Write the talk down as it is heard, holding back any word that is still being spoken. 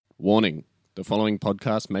Warning, the following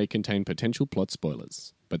podcast may contain potential plot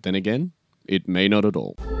spoilers, but then again, it may not at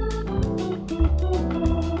all.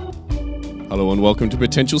 Hello and welcome to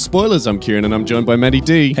Potential Spoilers. I'm Kieran and I'm joined by Maddie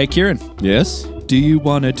D. Hey, Kieran. Yes? Do you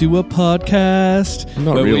want to do a podcast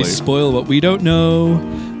Not where really. we spoil what we don't know,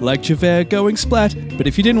 like Javert going splat? But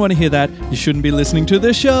if you didn't want to hear that, you shouldn't be listening to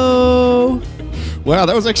the show. Wow,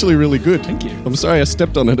 that was actually really good. Thank you. I'm sorry I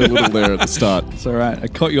stepped on it a little there at the start. It's all right. I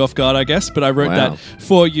caught you off guard, I guess, but I wrote Wow. that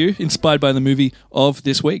for you, inspired by the movie of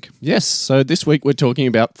this week. Yes, so this week we're talking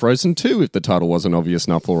about Frozen 2, if the title wasn't obvious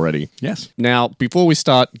enough already. Yes. Now, before we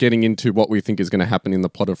start getting into what we think is going to happen in the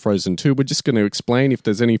plot of Frozen 2, we're just going to explain if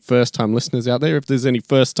there's any first-time listeners out there, if there's any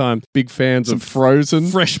first-time big fans of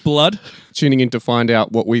Frozen, Fresh blood. tuning in to find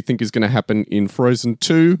out what we think is going to happen in Frozen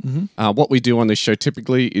 2. What we do on this show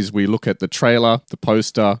typically is we look at the trailer, the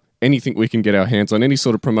poster, anything we can get our hands on, any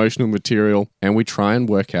sort of promotional material, and we try and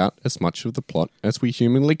work out as much of the plot as we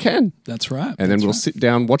humanly can. That's right. And then we'll sit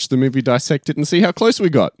down, watch the movie, dissect it, and see how close we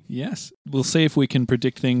got. Yes. We'll see if we can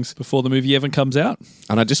predict things before the movie even comes out.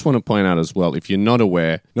 And I just want to point out as well, if you're not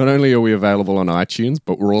aware, not only are we available on iTunes,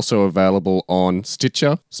 but we're also available on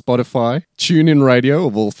Stitcher, Spotify, TuneIn Radio,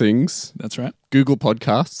 of all things, That's right. Google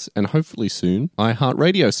Podcasts, and hopefully soon,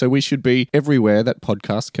 iHeartRadio. So we should be everywhere that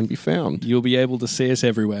podcasts can be found. You'll be able to see us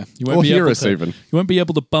everywhere. You Or hear able us even. You won't be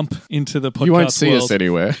able to bump into the podcast You won't see world. us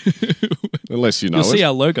anywhere, unless you know You'll us. see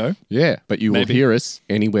our logo. Yeah, but you Maybe. will hear us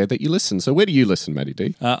anywhere that you listen. So where do you listen, Maddie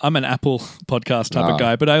D? I'm an Apple podcast type of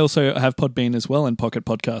guy, but I also have Podbean as well and Pocket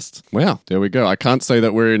Podcasts. Wow, there we go. I can't say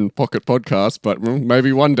that we're in Pocket Podcasts, but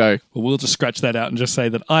maybe one day. Well, we'll just scratch that out and just say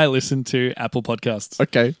that I listen to Apple Podcasts.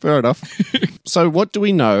 Okay, fair enough. So what do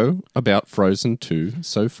we know about Frozen 2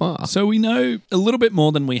 so far? So we know a little bit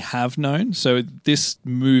more than we have known. So this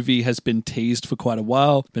movie has been teased for quite a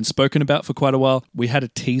while, been spoken about for quite a while. We had a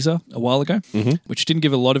teaser a while ago, which didn't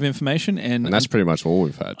give a lot of information. And that's pretty much all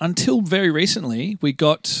we've had. Until very recently, we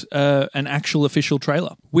got an actual official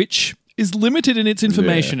trailer, which is limited in its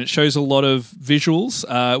information. Yeah. It shows a lot of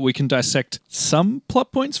visuals. We can dissect some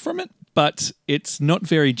plot points from it, but it's not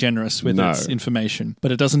very generous with its information.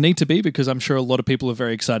 But it doesn't need to be, because I'm sure a lot of people are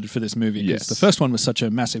very excited for this movie, because Yes. the first one was such a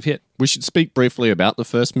massive hit. We should speak briefly about the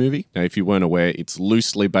first movie. Now, if you weren't aware, it's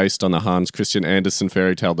loosely based on the Hans Christian Andersen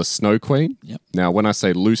fairy tale, The Snow Queen. Yep. Now, when I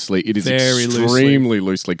say loosely, it is Very extremely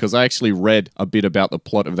loosely, because I actually read a bit about the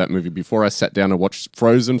plot of that movie before I sat down and watched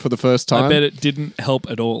Frozen for the first time. I bet it didn't help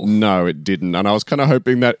at all. No, it didn't. And I was kind of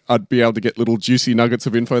hoping that I'd be able to get little juicy nuggets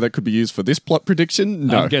of info that could be used for this plot prediction.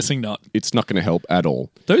 No, I'm guessing not. it's not going to help at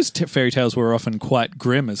all. Those fairy tales were often quite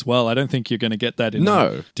grim as well. I don't think you're going to get that in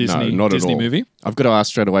a Disney not Disney at all. movie. I've got to ask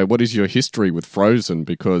straight away, what is your history with Frozen?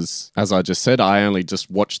 Because, as I just said, I only just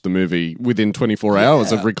watched the movie within 24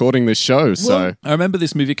 hours of recording this show. So I remember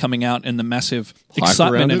this movie coming out and the massive Hype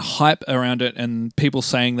excitement around and it? hype around it, and people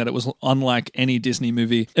saying that it was unlike any Disney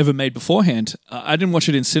movie ever made beforehand. I didn't watch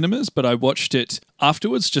it in cinemas, but I watched it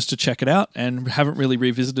afterwards just to check it out, and haven't really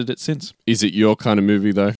revisited it since. is it your kind of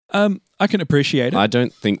movie, though? I can appreciate it. I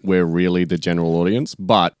don't think we're really the general audience,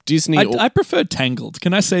 but Disney... I preferred Tangled.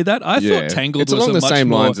 Can I say that? I thought Tangled it's was along a the much same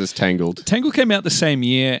more... lines as Tangled. Tangled came out the same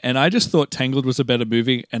year, and I just thought Tangled was a better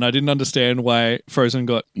movie, and I didn't understand why Frozen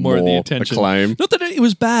got more of the attention. acclaim. Not that it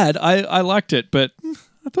was bad. I liked it, but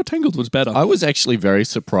I thought Tangled was better. I was actually very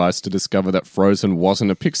surprised to discover that Frozen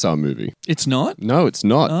wasn't a Pixar movie. It's not? No, it's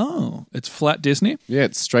not. Oh, it's flat Disney? Yeah,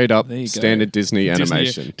 it's straight up There you go. standard Disney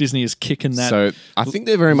animation. Disney is kicking that So I think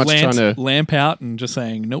they're very much trying to... lamp out and just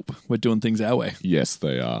saying, nope, we're doing things our way. Yes,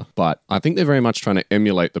 they are. But I think they're very much trying to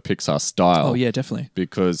emulate the Pixar style. Oh, yeah, definitely.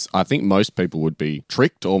 Because I think most people would be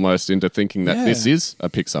tricked almost into thinking that this is a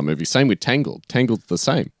Pixar movie. Same with Tangled. Tangled's the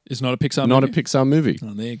same. It's not a Pixar Not movie? a Pixar movie.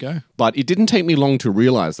 Oh, there you go. But it didn't take me long to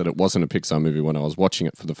realize that it wasn't a Pixar movie when I was watching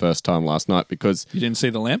it for the first time last night, because You didn't see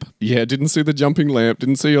the lamp? didn't see the jumping lamp,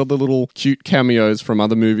 didn't see all the little cute cameos from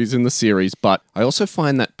other movies in the series, but I also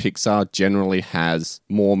find that Pixar generally has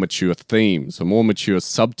more mature themes, a more mature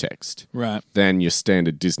subtext Right. than your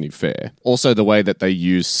standard Disney fare. Also, the way that they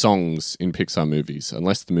use songs in Pixar movies,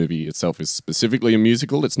 unless the movie itself is specifically a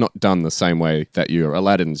musical, it's not done the same way that your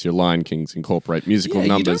Aladdins, your Lion Kings incorporate musical Yeah, you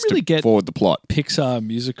don't numbers really to get forward the plot. Pixar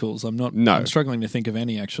musicals. I'm struggling to think of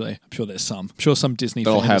any, actually. I'm sure there's some. I'm sure some Disney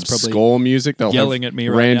They'll fan have is probably score music. They'll yelling have at me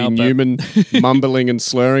right Randy now, but- Newman mumbling and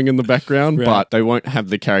slurring in the background, Right. but they won't have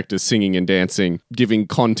the characters singing and dancing, giving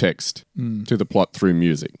context to the plot through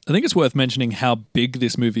music. I think it's worth mentioning how big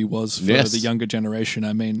this movie was for Yes. the younger generation.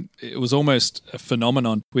 I mean, it was almost a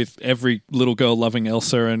phenomenon, with every little girl loving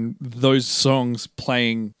Elsa and those songs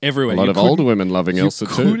playing everywhere. A lot of older women loving Elsa You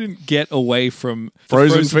too. couldn't get away from the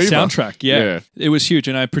Frozen awesome Fever. soundtrack. Yeah. It was huge.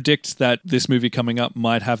 And I predict that this movie coming up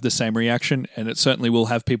might have the same reaction, and it certainly will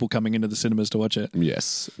have people coming into the cinemas to watch it.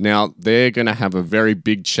 Yes. Now, they're going to have a very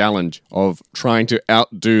big challenge of trying to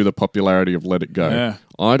outdo the popularity of Let It Go. Yeah.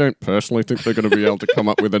 I don't personally think they're going to be able to come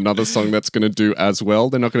up with another song that's going to do as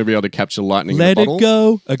well. They're not going to be able to capture lightning in a bottle. Let it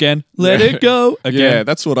go again. Let it go again. Yeah,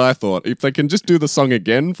 that's what I thought. If they can just do the song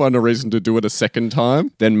again, find a reason to do it a second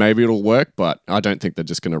time, then maybe it'll work. But I don't think they're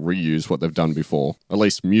just going to reuse what they've done before, at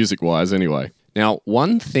least music-wise anyway. Now,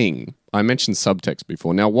 one thing, I mentioned subtext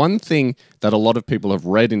before. Now, one thing that a lot of people have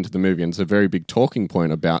read into the movie, and it's a very big talking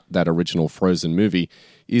point about that original Frozen movie,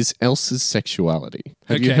 is Elsa's sexuality.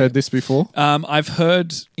 Have you heard this before? I've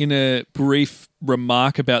heard in a brief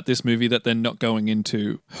remark about this movie that they're not going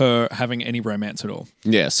into her having any romance at all.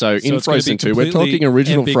 Yeah, so in Frozen 2, we're talking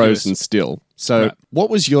original ambiguous. Frozen still. So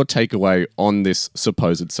what was your takeaway on this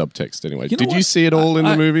supposed subtext anyway? Did you see it all in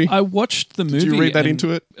the movie? I watched the movie. Did you read that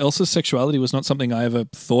into it? Elsa's sexuality was not something I ever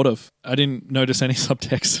thought of. I didn't notice any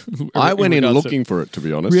subtext. I went in looking for it, to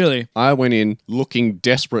be honest. Really? I went in looking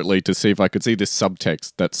desperately to see if I could see this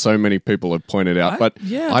subtext that so many people have pointed out. But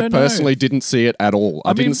I personally didn't see it at all.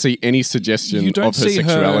 I didn't see any suggestion of her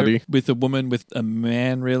sexuality. Her with a woman with a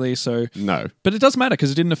man, really. So no. But it does matter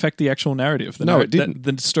because it didn't affect the actual narrative. It didn't.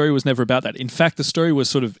 The story was never about that. In fact, the story was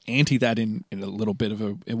sort of anti that in a little bit of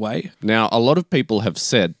a way. Now, a lot of people have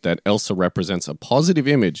said that Elsa represents a positive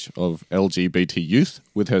image of LGBT youth,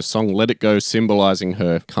 with her song Let It Go symbolizing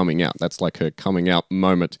her coming out. That's like her coming out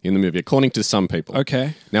moment in the movie, according to some people.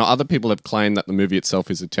 Okay. Now, other people have claimed that the movie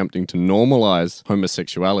itself is attempting to normalize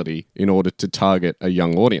homosexuality in order to target a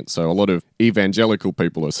young audience. So a lot of evangelical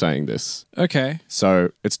people are saying this. Okay.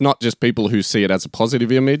 So it's not just people who see it as a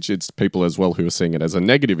positive image, it's people as well who are seeing it as a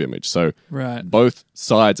negative image. So both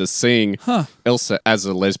sides are seeing Elsa as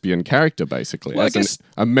a lesbian character, basically, well, as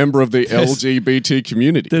a member of the LGBT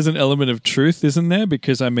community. There's an element of truth, isn't there?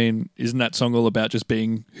 Because, I mean, isn't that song all about just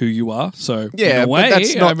being who you are? So, yeah, in a way, but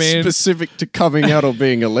that's not specific to coming out or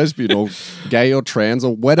being a lesbian or gay or trans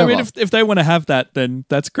or whatever. I mean, if they want to have that, then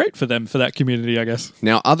that's great for them, for that community, I guess.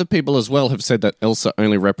 Now, other people as well have said that Elsa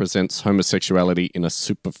only represents homosexuality in a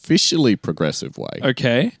superficially progressive way.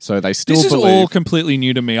 Okay. So they still believe... This is believe... all completely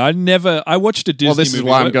new to me. I watched a Disney movie. Well, this is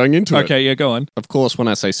why I'm going into it. Okay, yeah, go on. Of course, when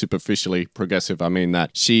I say superficially progressive, I mean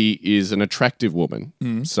that she is an attractive woman.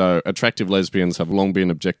 So attractive lesbians have long been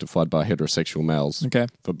objectified by heterosexual males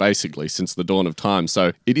for basically since the dawn of time.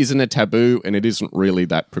 So it isn't a taboo and it isn't really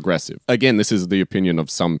that progressive. Again, this is the opinion of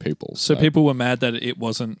some people. So people were mad that it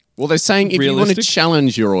wasn't Well, they're saying if realistic? you want to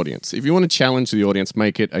challenge your audience, if you want to challenge the audience,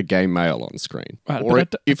 make it a gay male on screen. Right, or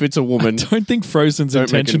if it's a woman... I don't think Frozen's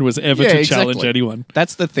intention was ever to challenge anyone.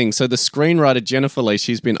 That's the thing. So the screenwriter, Jennifer Lee,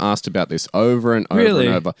 she's been asked about this over and over and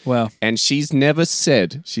over. Wow. And she's never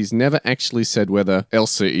actually said whether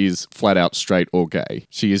Elsa is flat out straight or gay.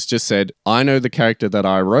 She has just said, I know the character that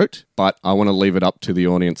I wrote, but I want to leave it up to the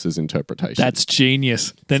audience's interpretation. That's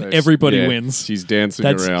genius. Then everybody wins. She's dancing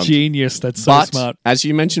around. That's genius. That's so smart. As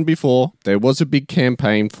you mentioned before, there was a big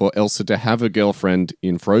campaign for Elsa to have a girlfriend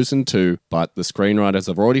in Frozen 2, but the screenwriters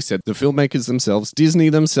have already said, the filmmakers themselves, Disney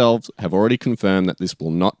themselves, have already confirmed that this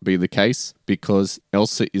will not be the case because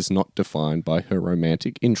Elsa is not defined by her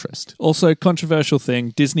romantic interest. Also, controversial thing,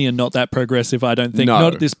 Disney are not that progressive, I don't think. No.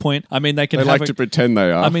 Not at this point. I mean, they like to pretend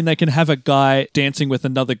they are. I mean, they can have a guy dancing with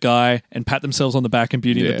another guy and pat themselves on the back in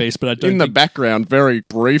Beauty and the Beast, but I don't think... In the background, very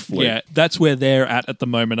briefly. Yeah, that's where they're at the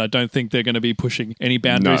moment. I don't think they're going to be pushing any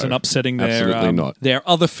boundaries and upsetting their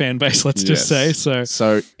other fan base, let's just say.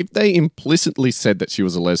 So if they implicitly said that she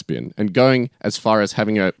was a lesbian and going as far as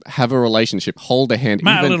have a relationship, hold a hand...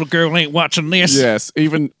 My little girl ain't watching this. Yes,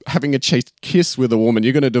 even having a chaste kiss with a woman,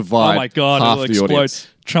 you're going to divide half it'll the explode. audience.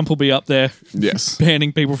 Trump will be up there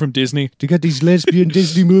banning people from Disney. To get these lesbian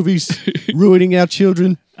Disney movies ruining our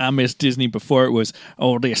children. I missed Disney before it was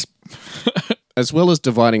all this. As well as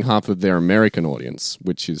dividing half of their American audience,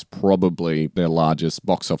 which is probably their largest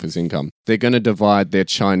box office income, they're going to divide their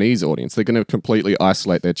Chinese audience. They're going to completely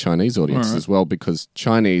isolate their Chinese audience as well, because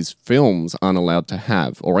Chinese films aren't allowed to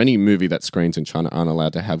have, or any movie that screens in China aren't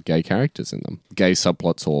allowed to have gay characters in them, gay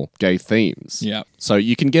subplots or gay themes. Yeah. So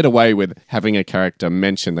you can get away with having a character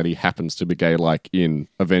mention that he happens to be gay, like in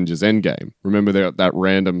Avengers Endgame. Remember that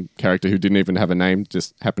random character who didn't even have a name,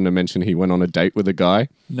 just happened to mention he went on a date with a guy?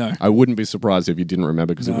 No. I wouldn't be surprised if you didn't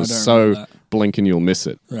remember, because it was so blink and you'll miss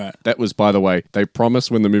it. Right. That was, by the way, they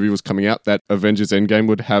promised when the movie was coming out that Avengers Endgame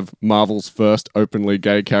would have Marvel's first openly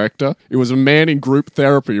gay character. It was a man in group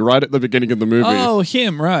therapy right at the beginning of the movie. Oh,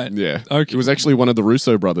 him, right. Yeah. Okay. It was actually one of the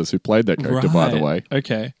Russo brothers who played that character, by the way.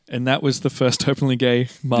 Okay. And that was the first openly gay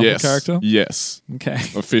Marvel character? Yes. Okay.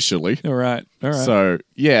 Officially. All right. So,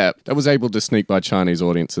 yeah, that was able to sneak by Chinese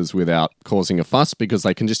audiences without causing a fuss because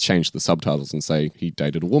they can just change the subtitles and say he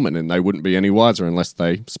dated a woman and they wouldn't be any wiser unless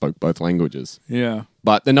they spoke both languages. Yeah.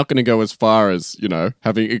 But they're not going to go as far as,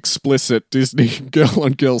 having explicit Disney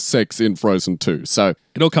girl-on-girl sex in Frozen 2. So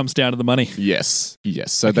it all comes down to the money. Yes.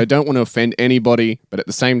 So they don't want to offend anybody, but at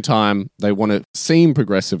the same time, they want to seem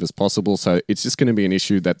progressive as possible. So it's just going to be an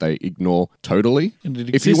issue that they ignore totally. And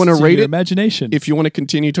it if you want to read it, imagination. If you want to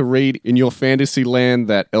continue to read in your fantasy land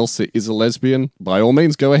that Elsa is a lesbian, by all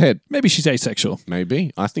means, go ahead. Maybe she's asexual.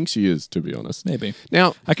 Maybe. I think she is, to be honest. Maybe.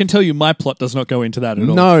 Now, I can tell you my plot does not go into that at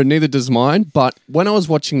all. No, neither does mine. But when I was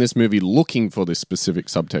watching this movie looking for this specific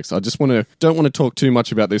subtext, I just don't want to talk too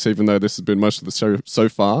much about this, even though this has been most of the show so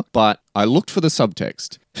far. But I looked for the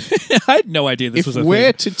subtext. I had no idea this was a thing. If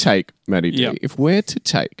we're to take, Maddie D, Yep. if we're to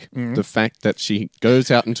take the fact that she goes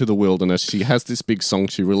out into the wilderness, she has this big song,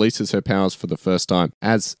 she releases her powers for the first time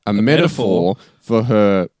as a metaphor for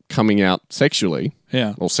her coming out sexually,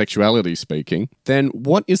 or sexuality speaking, then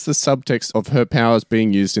what is the subtext of her powers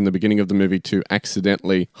being used in the beginning of the movie to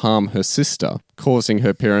accidentally harm her sister, causing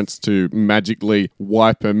her parents to magically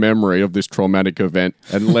wipe her memory of this traumatic event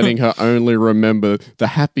and letting her only remember the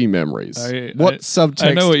happy memories? What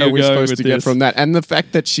subtext are we supposed to get from that? And the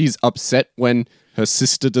fact that she's upset when her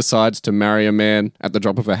sister decides to marry a man at the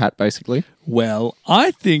drop of a hat, basically? Well,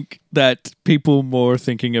 I think that people more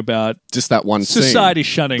thinking about just that one society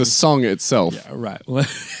scene, shunning the song itself. Yeah, right. Well,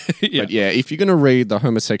 But yeah, if you're going to read the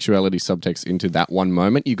homosexuality subtext into that one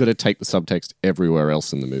moment, you've got to take the subtext everywhere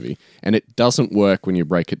else in the movie. And it doesn't work when you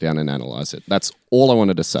break it down and analyze it. That's all I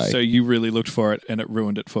wanted to say. So you really looked for it and it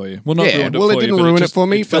ruined it for you. Well, not ruined it well, for it you, didn't but ruin it it for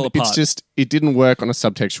me, it fell but apart. it's just, it didn't work on a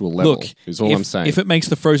subtextual level, Look, is all I'm saying. If it makes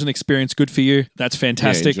the Frozen experience good for you, that's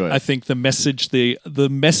fantastic. enjoy it. I think the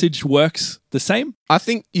message works the same. I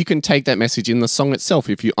think you can take that message in the song itself.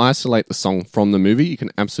 If you isolate the song from the movie, you can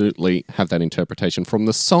absolutely have that interpretation from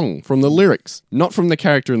the song, from the lyrics, not from the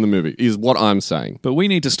character in the movie, is what I'm saying. But we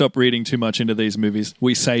need to stop reading too much into these movies.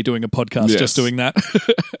 We say doing a podcast, Yes. just doing that.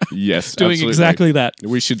 Yes, doing absolutely. exactly that.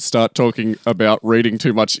 We should start talking about reading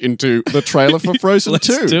too much into the trailer for Frozen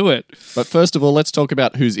 2. Let's do it. But first of all, let's talk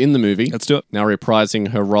about who's in the movie. Let's do it. Now reprising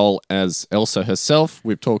her role as Elsa herself,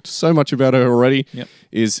 we've talked so much about her already, Yep.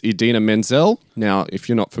 is Idina Menzel. Now, if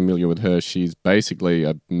you're not familiar with her, she's basically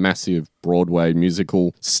a massive Broadway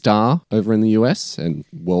musical star over in the US and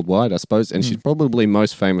worldwide, I suppose. And she's probably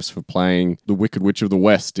most famous for playing the Wicked Witch of the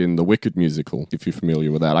West in the Wicked musical, if you're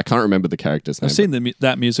familiar with that. I can't remember the character's name. I've seen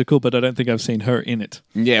that musical, but I don't think I've seen her in it.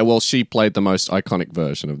 Yeah, well, she played the most iconic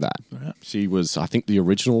version of that. Right. She was, I think, the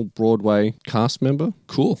original Broadway cast member.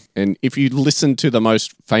 Cool. And if you listen to the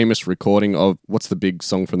most famous recording of, what's the big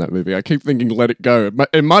song from that movie? I keep thinking Let It Go.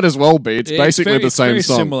 It might as well be. It's basically the same very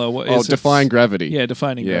song. Similar. Defying Gravity. Yeah,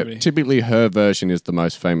 Defying Gravity. Typically her version is the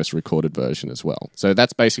most famous recorded version as well. So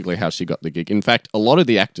that's basically how she got the gig. In fact, a lot of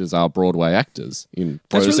the actors are Broadway actors in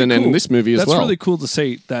Frozen and in this movie as well. That's really cool to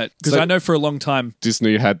see that, because I know for a long time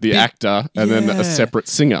Disney had the actor and then a separate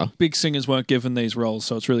singer. big singers weren't given these roles,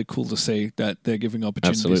 so it's really cool to see that they're giving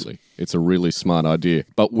opportunities. Absolutely. It's a really smart idea.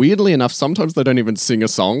 But weirdly enough, sometimes they don't even sing a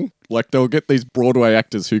song. Like, they'll get these Broadway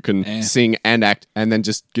actors who can sing and act and then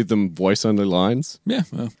just give them voice-only lines. Yeah,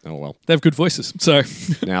 well, Oh, well. they have good voices, so...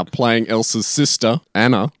 Now, playing Elsa's sister,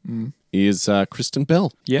 Anna, is Kristen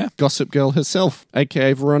Bell. Yeah. Gossip Girl herself,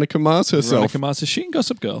 a.k.a. Veronica Mars herself. Veronica Mars, is she in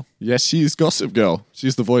Gossip Girl? Yes, she is Gossip Girl.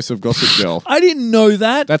 She's the voice of Gossip Girl. I didn't know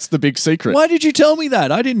that. That's the big secret. Why did you tell me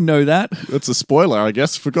that? I didn't know that. That's a spoiler, I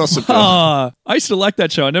guess, for Gossip Girl. I used to like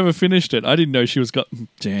that show. I never finished it. I didn't know she was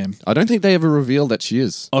Damn. I don't think they ever reveal that she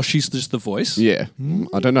is. Oh, she's just the voice? Yeah.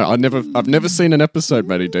 I don't know. I've never seen an episode,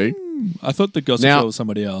 Matty D. I thought the Gossip Girl was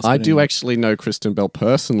somebody else. I but do anyway. actually know Kristen Bell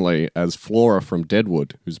personally as Flora from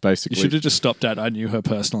Deadwood, who's basically... You should have just stopped at I knew her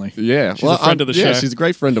personally. Yeah. She's a friend of the show. Yeah, she's a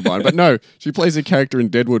great friend of mine. But no, she plays a character in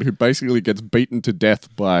Deadwood who basically gets beaten to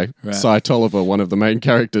death by Cy Tolliver, one of the main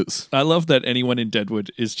characters. I love that anyone in Deadwood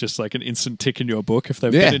is just like an instant tick in your book. If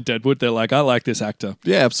they've been in Deadwood, they're like, I like this actor.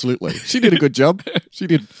 Yeah, absolutely. She did a good job. She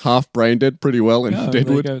did half Brain Dead pretty well in there you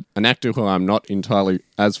Deadwood. go. An actor who I'm not entirely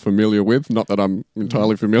as familiar with, not that I'm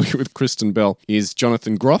entirely familiar with Kristen Bell, is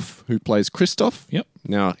Jonathan Groff, who plays Kristoff. Yep.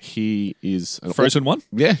 Now, he is... Frozen 1?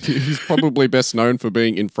 Yeah, he's probably best known for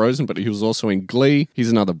being in Frozen, but he was also in Glee.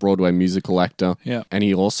 He's another Broadway musical actor. Yeah. And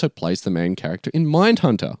he also plays the main character in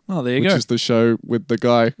Mindhunter. Oh, there you which go. Which is the show with the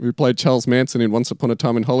guy who played Charles Manson in Once Upon a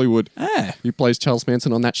Time in Hollywood. Ah. He plays Charles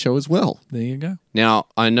Manson on that show as well. There you go. Now,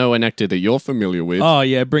 I know an actor that you're familiar with. Oh,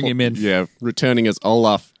 yeah, bring him in. Yeah, returning as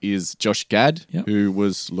Olaf is Josh Gad, Yep. who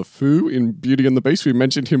was LeFou in Beauty and the Beast. We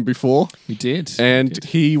mentioned him before. We did. And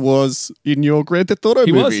he was in your Grand Theft Auto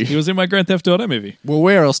movie. He was in my Grand Theft Auto movie. Well,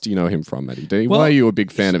 where else do you know him from, Matty D? Well, why are you a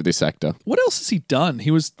big fan of this actor? What else has he done?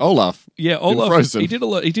 He was... Olaf. Yeah, Olaf. Frozen. He did a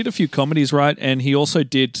lot. He did a few comedies, right? And he also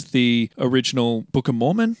did the original Book of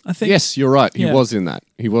Mormon, I think. Yes, you're right. He Yeah. was in that.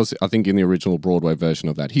 He was, I think, in the original Broadway version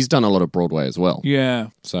of that. He's done a lot of Broadway as well. Yeah.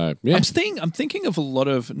 So, yeah. I'm thinking of a lot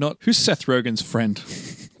of who's Seth Rogen's friend?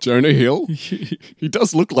 Jonah Hill? He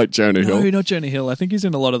does look like Jonah Hill. No, not Jonah Hill. I think he's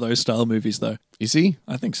in a lot of those style movies, though. Is he?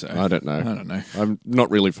 I think so. I don't know. know. I'm not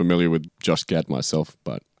really familiar with Josh Gad myself,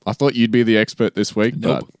 but I thought you'd be the expert this week,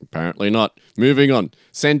 Nope. but apparently not. Moving on.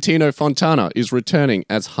 Santino Fontana is returning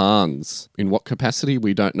as Hans. In what capacity,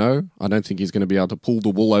 we don't know. I don't think he's going to be able to pull the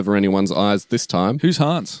wool over anyone's eyes this time. Who's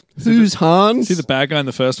Hans? Who's Hans? Is he the bad guy in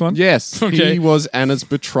the first one? Yes, Okay. he was Anna's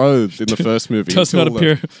betrothed in the first movie. Does not until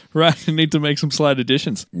the- appear. Right, you need to make some slight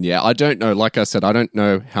additions. Yeah, I don't know. Like I said, I don't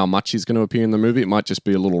know how much he's going to appear in the movie. It might just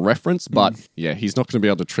be a little reference, but yeah, he's not going to be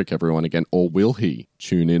able to trick everyone again, or will he?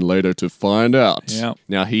 Tune in later to find out. Yeah.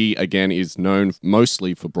 Now, he, again, is known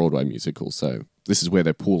mostly for Broadway musicals, so this is where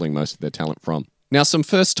they're pooling most of their talent from. Now, some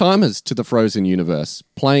first-timers to the Frozen universe.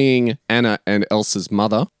 Playing Anna and Elsa's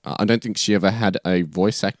mother. I don't think she ever had a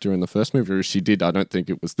voice actor in the first movie, or if she did, I don't think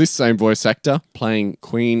it was this same voice actor. Playing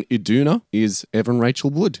Queen Iduna is Evan Rachel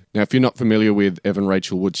Wood. Now, if you're not familiar with Evan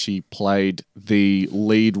Rachel Wood, she played the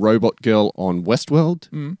lead robot girl on Westworld.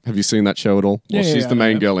 Have you seen that show at all? Yeah, Well, she's yeah, the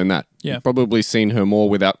main yeah. girl in that. Yeah. You've probably seen her more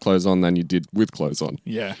without clothes on than you did with clothes on.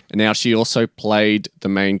 Yeah. And now she also played the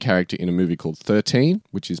main character in a movie called 13,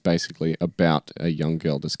 which is basically about a young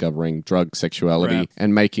girl discovering drug sexuality Right.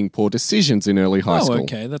 and making poor decisions in early high Oh, school.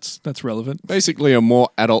 okay. That's relevant. Basically a more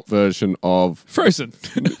adult version of... Frozen.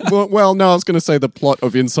 well, no, I was going to say the plot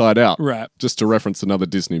of Inside Out. Right. Just to reference another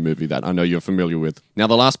Disney movie that I know you're familiar with. Now,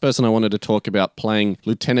 the last person I wanted to talk about playing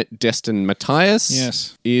Lieutenant Destin Matthias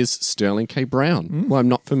Yes. is Sterling K. Brown, who I'm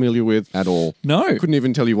not familiar with at all. No. Couldn't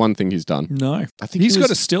even tell you one thing he's done. No. I think He's he got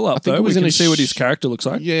was- a still I up, think though. he was We in can a see what his character looks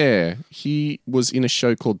like. Yeah, he was in a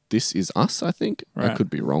show called This Is Us, I think. I Right. could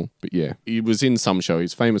be wrong, but yeah. He was in some show.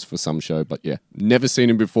 He's famous for some show, but yeah. Never seen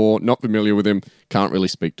him before, not familiar with him, can't really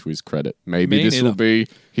speak to his credit. Maybe Me this will neither. be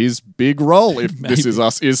his big role if This Maybe. Is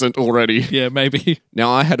Us isn't already. Yeah, maybe. Now,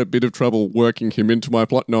 I had a bit of trouble working him into my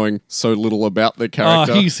plot, knowing so little about the Oh,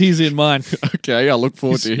 character. he's in mine. Okay, I look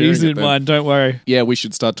forward to hearing He's it in then. mine. Don't worry. Yeah, we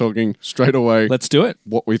should start talking straight away Let's do it.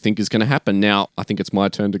 what we think is going to happen. Now, I think it's my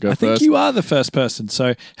turn to go I think first. you are the first person.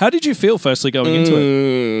 So, how did you feel firstly going into it?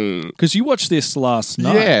 Mm, Because you watched this last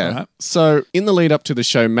night. Yeah. Right? So in the lead up to the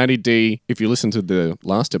show, Matty D, if you listen to the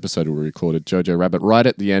last episode we recorded, Jojo Rabbit, right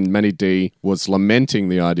at the end, Matty D was lamenting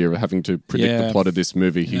the idea of having to predict the Yeah. plot of this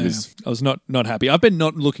movie. He Yeah. was... I was not happy. I've been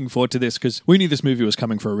not looking forward to this because we knew this movie was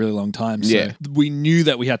coming for a really long time. So Yeah. we knew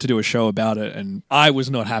that we had to do a show about it, and I was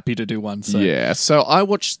not happy to do one. So Yeah, so I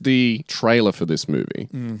watched the trailer for this movie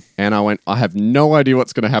Mm. and I went, I have no idea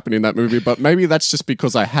what's going to happen in that movie, but maybe that's just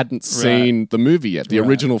because I hadn't seen the movie yet, the Right.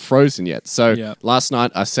 original Frozen yet. So Yeah. last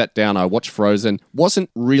night I sat down, I watched Frozen, wasn't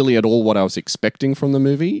really at all what I was expecting from the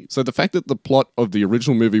movie. So the fact that the plot of the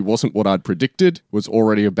original movie wasn't what I'd predicted was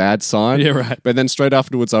already a bad sign. Yeah, right. But then straight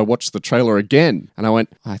afterwards I watched the trailer again and I went,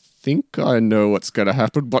 I think I know what's going to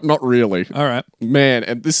happen, but not really. All right. Man,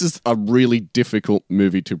 and this is a really difficult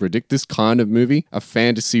movie to predict. This kind of movie, a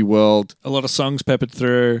fantasy world. A lot of songs peppered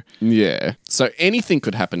through. Yeah. So anything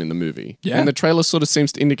could happen in the movie. Yeah. And the trailer sort of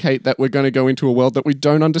seems to indicate that we're going to go into a world that we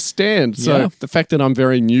don't understand. So Yeah. the fact that I'm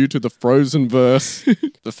very new to the Frozen verse,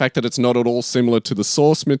 the fact that it's not at all similar to the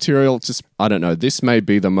source material, just, I don't know. This may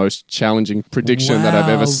be the most challenging prediction that I've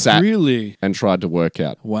ever Wow, sat Really? and tried to work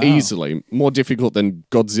out. Wow. Easily. More difficult than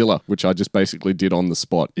Godzilla, which I just basically did on the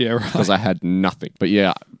spot. Yeah, right. Because I had nothing. But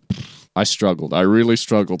yeah, I struggled. I really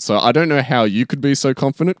struggled. So I don't know how you could be so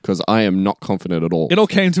confident because I am not confident at all. It all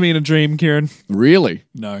came to me in a dream, Kieran. Really?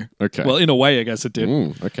 No. Okay. Well, in a way, I guess it did.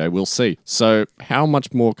 Okay, we'll see. So how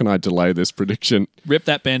much more can I delay this prediction? Rip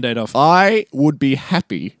that Band-Aid off. I would be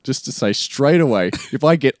happy, just to say straight away, if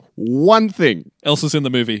I get one thing. Elsa's in the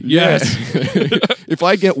movie. Yes. If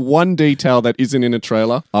I get one detail that isn't in a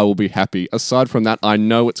trailer, I will be happy. Aside from that, I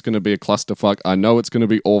know it's going to be a clusterfuck. I know it's going to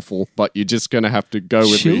be awful, but you're just going to have to go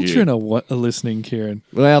with me here. Children are listening, Kieran.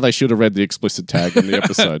 Well, they should have read the explicit tag in the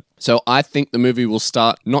episode. So I think the movie will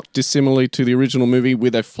start not dissimilarly to the original movie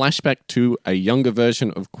with a flashback to a younger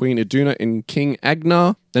version of Queen Iduna and King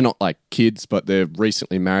Agnar. They're not like kids, but they're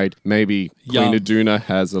recently married. Maybe Young. Queen Iduna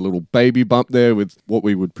has a little baby bump there with what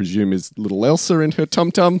we would presume is little Elsa in her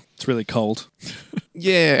tum-tum. It's really cold.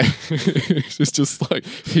 Yeah. It's just like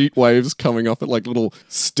heat waves coming off it, like little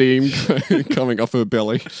steam coming off her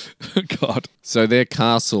belly. God. So their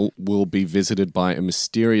castle will be visited by a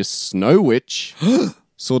mysterious snow witch.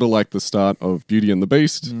 Sort of like the start of Beauty and the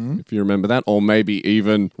Beast, if you remember that, or maybe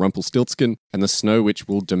even Rumpelstiltskin. And the Snow Witch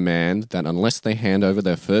will demand that unless they hand over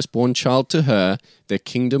their firstborn child to her, their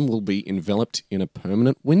kingdom will be enveloped in a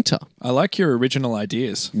permanent winter. I like your original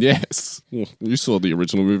ideas. Yes. You saw the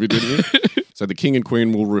original movie, didn't you? So the king and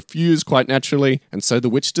queen will refuse quite naturally, and so the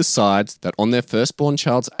witch decides that on their firstborn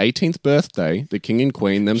child's 18th birthday, the king and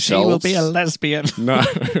queen themselves... She will be a lesbian.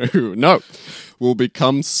 No. Will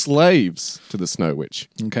become slaves to the Snow Witch.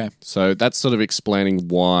 Okay. So that's sort of explaining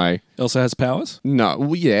why... Elsa has powers? No,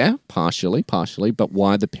 well, yeah, partially, but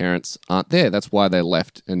why the parents aren't there. That's why they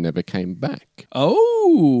left and never came back.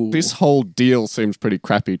 Oh. This whole deal seems pretty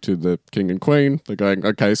crappy to the king and queen. They're going,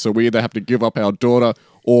 okay, so we either have to give up our daughter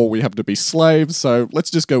or we have to be slaves. So let's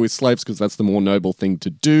just go with slaves because that's the more noble thing to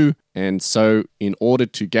do. And so in order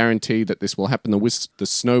to guarantee that this will happen, the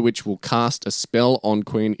Snow Witch will cast a spell on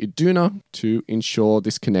Queen Iduna to ensure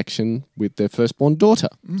this connection with their firstborn daughter.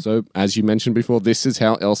 So as you mentioned before, this is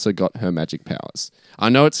how Elsa got her magic powers. I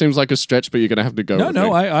know it seems like a stretch, but you're going to have to go with me.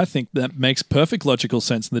 I think that makes perfect logical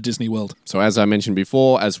sense in the Disney world. So as I mentioned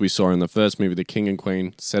before, as we saw in the first movie, the king and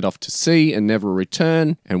queen set off to sea and never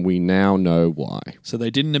return, and we now know why. So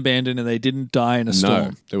they didn't abandon and they didn't die in a storm.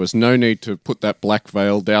 No, there was no need to put that black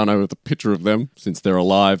veil down over the picture of them since they're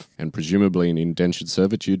alive and presumably in indentured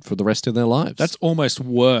servitude for the rest of their lives. That's almost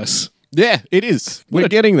worse. Yeah, it is. We're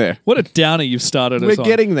getting there. What a downer you've started us on. We're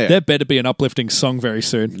getting there. There better be an uplifting song very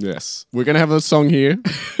soon. Yes. We're going to have a song here.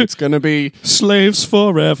 It's going to be... Slaves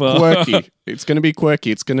forever. Quirky. It's going to be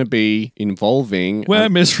quirky. It's going to be involving... We're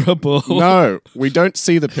miserable. No, we don't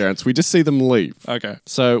see the parents. We just see them leave. Okay.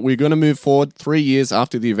 So we're going to move forward 3 years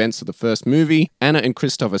after the events of the first movie. Anna and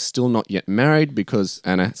Kristoff are still not yet married because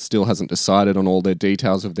Anna still hasn't decided on all their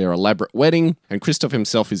details of their elaborate wedding. And Kristoff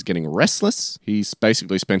himself is getting restless. He's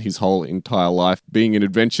basically spent his whole entire life being in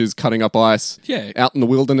adventures, cutting up ice. Yeah. Out in the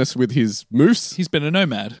wilderness with his moose. He's been a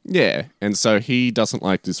nomad. Yeah. And so he doesn't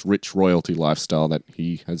like this rich royalty lifestyle that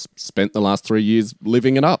he has spent the last 3 years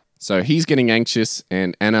living it up. So he's getting anxious,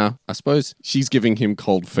 and Anna, I suppose, she's giving him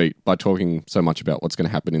cold feet by talking so much about what's going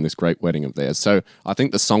to happen in this great wedding of theirs. So I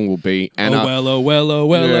think the song will be Anna. Oh,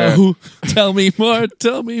 well, Yeah. oh. Tell me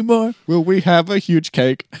more. Will we have a huge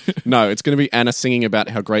cake? No, it's going to be Anna singing about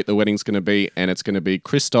how great the wedding's going to be, and it's going to be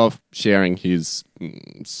Kristoff sharing his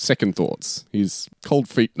second thoughts, his cold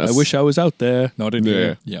feetness. I wish I was out there, not in Yeah.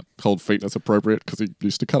 here. Yep. Cold feetness appropriate because he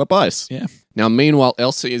used to cut up ice. Yeah. Now, meanwhile,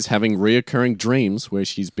 Elsa is having reoccurring dreams where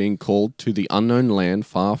she's being called to the unknown land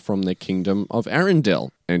far from the kingdom of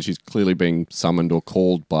Arendelle, and she's clearly being summoned or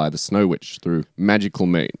called by the Snow Witch through magical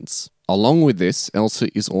means. Along with this, Elsa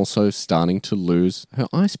is also starting to lose her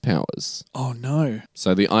ice powers. Oh, no.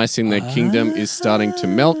 So the ice in their kingdom is starting to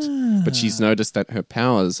melt, but she's noticed that her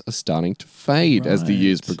powers are starting to fade as the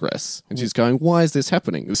years progress. And she's going, why is this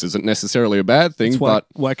happening? This isn't necessarily a bad thing, but...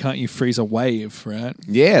 Why can't you freeze a wave, right?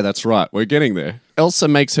 Yeah, that's right. We're getting there. Elsa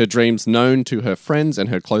makes her dreams known to her friends and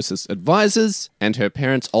her closest advisors, and her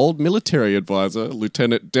parents' old military advisor,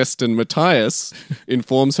 Lieutenant Destin Matthias,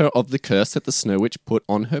 informs her of the curse that the Snow Witch put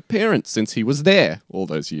on her parents since he was there all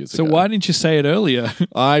those years ago. So why didn't you say it earlier?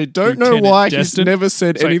 I don't know Lieutenant why Destin? he's never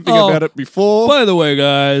said It's like, anything about it before. By the way,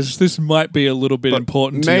 guys, this might be a little bit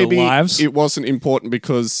important to Maybe your lives. it wasn't important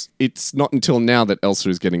because it's not until now that Elsa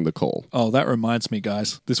is getting the call. Oh, that reminds me,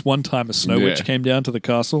 guys. This one time a Snow Witch Yeah. came down to the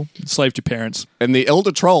castle, enslaved your parents. And the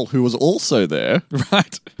Elder Troll, who was also there...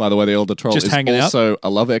 Right. By the way, the Elder Troll Just is hanging out? also a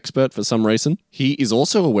love expert for some reason. He is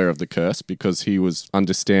also aware of the curse because he was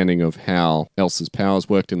understanding of how Elsa's powers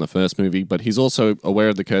worked in the first movie, but he's also aware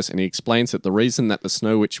of the curse, and he explains that the reason that the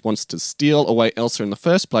Snow Witch wants to steal away Elsa in the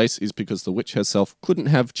first place is because the witch herself couldn't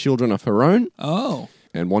have children of her own Oh,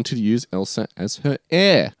 and wanted to use Elsa as her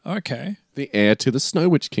heir, okay. the heir to the Snow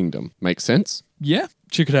Witch Kingdom. Makes sense? Yeah,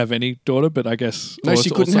 She could have any daughter, but I guess... No, she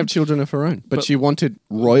couldn't have children of her own, but she wanted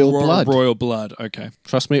royal blood. Royal blood, okay.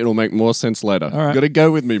 Trust me, it'll make more sense later. All right. Got to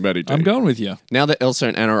go with me, Maddie D. I'm going with you. Now that Elsa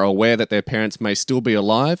and Anna are aware that their parents may still be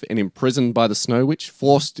alive and imprisoned by the Snow Witch,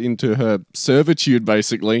 forced into her servitude,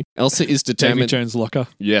 basically, Elsa is determined... Davy Jones' locker.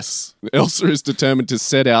 Yes. Elsa is determined to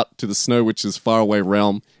set out to the Snow Witch's faraway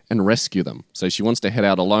realm and rescue them. So she wants to head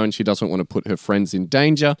out alone. She doesn't want to put her friends in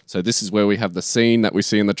danger. So this is where we have the scene that we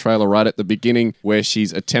see in the trailer right at the beginning, where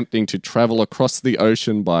she's attempting to travel across the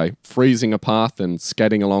ocean by freezing a path and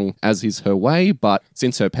skating along as is her way. But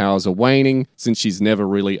since her powers are waning, since she's never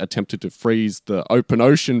really attempted to freeze the open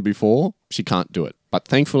ocean before, she can't do it. But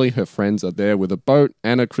thankfully, her friends are there with a boat.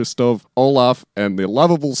 Anna, Kristoff, Olaf, and the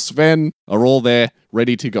lovable Sven are all there,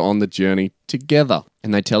 ready to go on the journey together.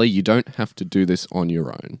 And they tell her, you don't have to do this on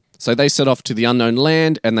your own. So they set off to the unknown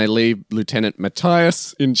land, and they leave Lieutenant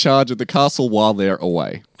Matthias in charge of the castle while they're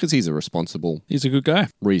away, because he's a responsible, He's a good guy.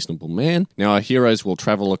 reasonable man. Now, our heroes will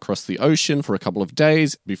travel across the ocean for a couple of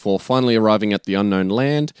days before finally arriving at the unknown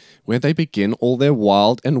land, where they begin all their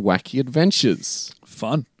wild and wacky adventures.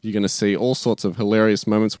 Fun. You're going to see all sorts of hilarious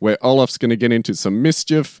moments where Olaf's going to get into some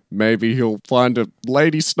mischief. Maybe he'll find a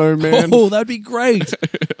lady snowman. Oh, that'd be great.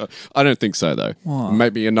 I don't think so, though. Wow.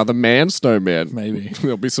 Maybe another man snowman. Maybe.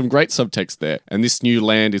 There'll be some great subtext there. And this new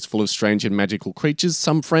land is full of strange and magical creatures,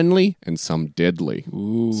 some friendly and some deadly.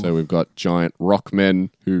 Ooh. So we've got giant rock men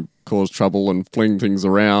who cause trouble and fling things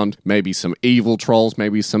around. Maybe some evil trolls,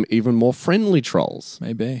 maybe some even more friendly trolls.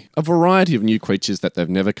 Maybe. A variety of new creatures that they've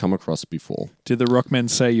never come across before. Did the Rockmen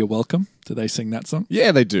say you're welcome? Do they sing that song?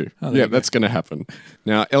 Yeah, they do. Oh, there Yeah, you go. that's going to happen.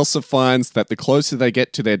 Now, Elsa finds that the closer they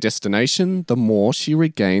get to their destination, the more she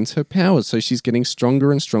regains her powers. So she's getting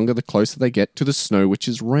stronger and stronger the closer they get to the Snow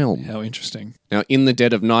Witch's realm. How interesting. Now, in the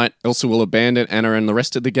dead of night, Elsa will abandon Anna and the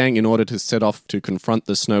rest of the gang in order to set off to confront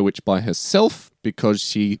the Snow Witch by herself, because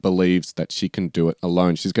she believes that she can do it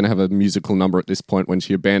alone. She's going to have a musical number at this point when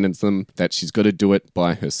she abandons them, that she's got to do it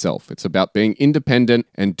by herself. It's about being independent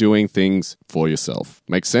and doing things for yourself.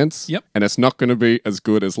 Make sense? Yep. And it's not going to be as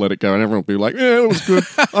good as Let It Go, and everyone will be like, yeah, it was good.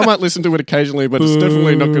 I might listen to it occasionally, but it's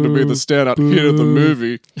definitely not going to be the stand-up hit of the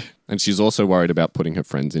movie. And she's also worried about putting her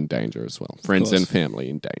friends in danger as well. Friends and family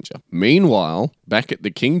in danger. Meanwhile, back at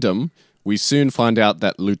the kingdom, we soon find out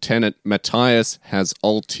that Lieutenant Matthias has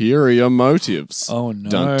ulterior motives. Oh, no.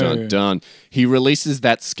 Dun, dun, dun. He releases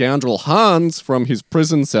that scoundrel Hans from his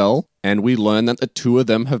prison cell, and we learn that the two of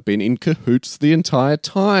them have been in cahoots the entire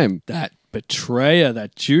time. That betrayer,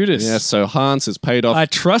 that Judas. Yeah, so Hans has paid off I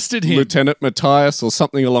trusted him. Lieutenant Matthias or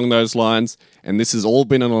something along those lines, and this has all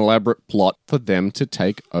been an elaborate plot for them to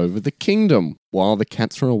take over the kingdom. While the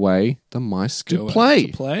cats are away, the mice can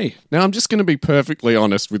play. Now, I'm just going to be perfectly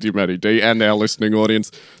honest with you, Matty D, and our listening audience,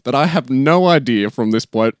 that I have no idea from this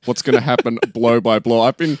point what's going to happen blow by blow.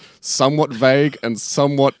 I've been somewhat vague and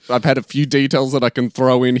I've had a few details that I can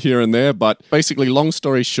throw in here and there, but basically, long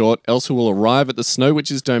story short, Elsa will arrive at the Snow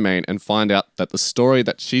Witch's domain and find out that the story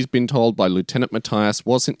that she's been told by Lieutenant Matthias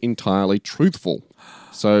wasn't entirely truthful.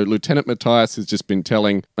 So Lieutenant Matthias has just been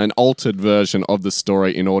telling an altered version of the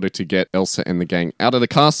story in order to get Elsa and the gang out of the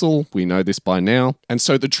castle. We know this by now. And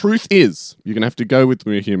so the truth is, you're going to have to go with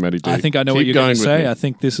me here, Matty D. I think I know what you're going to say. I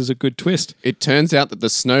think this is a good twist. It turns out that the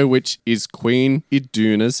Snow Witch is Queen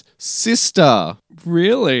Iduna's sister.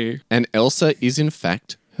 Really? And Elsa is in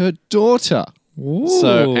fact her daughter. Ooh.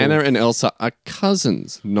 So Anna and Elsa are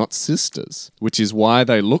cousins, not sisters, which is why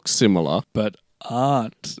they look similar. But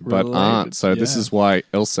aren't. So this is why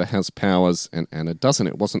Elsa has powers and Anna doesn't.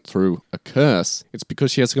 It wasn't through a curse. It's because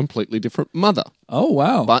she has a completely different mother. Oh,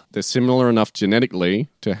 wow. But they're similar enough genetically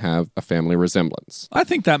to have a family resemblance. I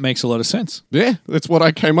think that makes a lot of sense. Yeah, that's what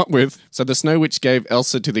I came up with. So the Snow Witch gave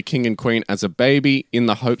Elsa to the king and queen as a baby in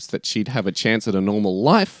the hopes that she'd have a chance at a normal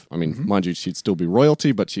life. I mean, mind you, she'd still be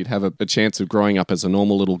royalty, but she'd have a chance of growing up as a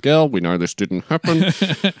normal little girl. We know this didn't happen.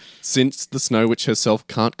 Since the Snow Witch herself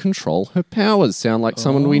can't control her powers. Sound like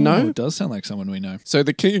someone we know? It does sound like someone we know. So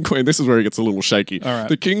the king and queen, this is where it gets a little shaky. All right.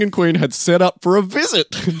 The king and queen had set up for a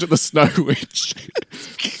visit to the Snow Witch.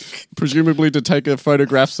 Presumably to take her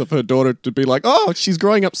photographs of her daughter to be like, oh, she's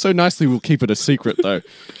growing up so nicely, we'll keep it a secret though.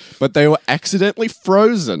 But they were accidentally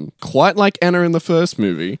frozen, quite like Anna in the first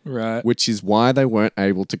movie. Right. Which is why they weren't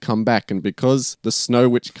able to come back. And because the Snow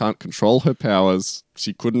Witch can't control her powers,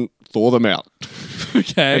 she couldn't thaw them out.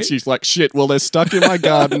 Okay. And she's like, shit, well, they're stuck in my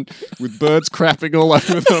garden with birds crapping all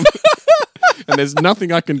over them. And there's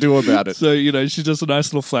nothing I can do about it. So, she does a nice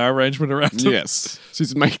little flower arrangement around them. Yes.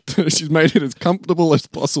 She's made it as comfortable as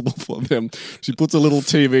possible for them. She puts a little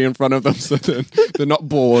TV in front of them so they're not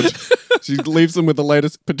bored. She leaves them with the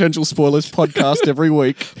latest potential spoilers podcast every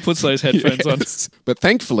week. Puts those headphones on. But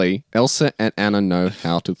thankfully, Elsa and Anna know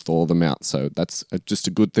how to thaw them out. So that's just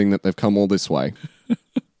a good thing that they've come all this way.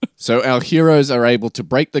 So our heroes are able to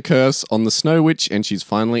break the curse on the Snow Witch, and she's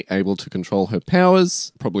finally able to control her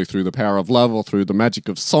powers, probably through the power of love or through the magic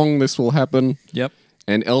of song this will happen. Yep.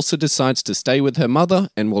 And Elsa decides to stay with her mother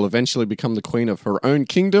and will eventually become the queen of her own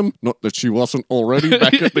kingdom. Not that she wasn't already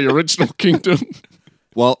back at the original kingdom.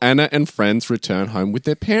 While Anna and friends return home with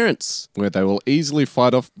their parents, where they will easily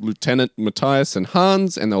fight off Lieutenant Matthias and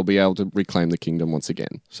Hans, and they'll be able to reclaim the kingdom once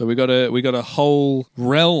again. So we got a whole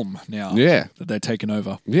realm now. Yeah. That they've taken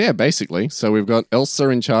over. Yeah, basically. So we've got Elsa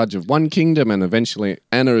in charge of one kingdom, and eventually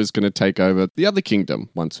Anna is going to take over the other kingdom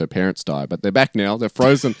once her parents die. But they're back now. They're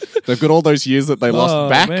frozen. They've got all those years that they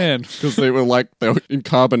lost back. Man. Because they were in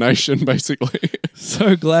carbonation, basically.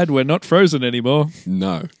 So glad we're not frozen anymore.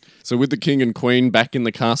 No. So with the king and queen back in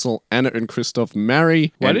the castle, Anna and Kristoff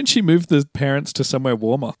marry. Why didn't she move the parents to somewhere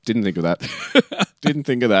warmer? Didn't think of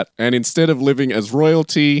that. And instead of living as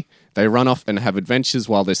royalty, they run off and have adventures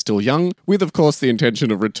while they're still young, with, of course, the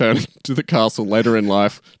intention of returning to the castle later in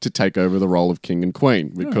life to take over the role of king and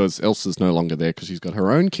queen, because Elsa's no longer there because she's got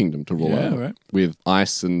her own kingdom to rule over, right. with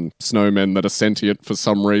ice and snowmen that are sentient for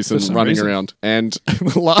some reason running around. And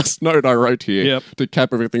the last note I wrote here to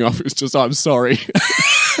cap everything off is just, I'm sorry.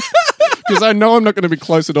 Because I know I'm not going to be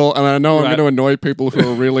close at all, and I know I'm going to annoy people who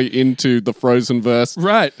are really into the Frozen verse.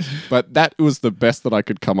 Right. But that was the best that I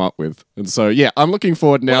could come up with. And so, yeah, I'm looking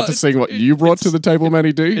forward now to seeing what you brought to the table,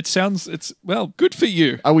 Manny D. Good for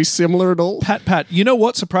you. Are we similar at all? Pat. You know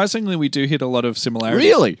what? Surprisingly, we do hit a lot of similarities.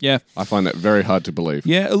 Really? Yeah. I find that very hard to believe.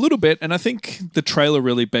 Yeah, a little bit. And I think the trailer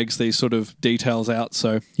really begs these sort of details out.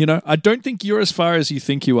 So, I don't think you're as far as you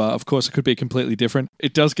think you are. Of course, it could be completely different.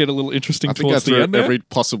 It does get a little interesting towards the end there. Every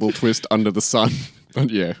possible twist under the sun.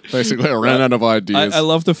 And yeah, basically I ran out of ideas. I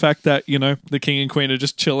love the fact that, the king and queen are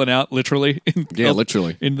just chilling out literally.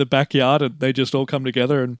 Literally. In the backyard, and they just all come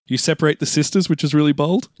together and you separate the sisters, which is really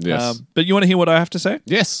bold. Yes. But you want to hear what I have to say?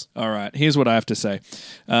 Yes. All right, here's what I have to say.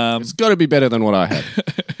 It's got to be better than what I had.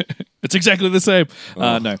 It's exactly the same.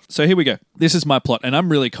 No. So here we go. This is my plot, and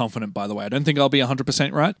I'm really confident, by the way. I don't think I'll be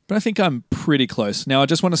 100% right, but I think I'm pretty close. Now, I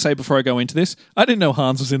just want to say before I go into this, I didn't know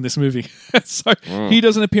Hans was in this movie. So he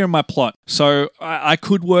doesn't appear in my plot. So I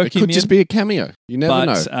could work him in. It could just be a cameo. You never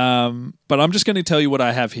know. But I'm just going to tell you what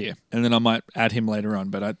I have here, and then I might add him later on.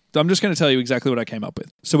 But I'm just going to tell you exactly what I came up with.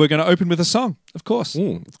 So we're going to open with a song, of course.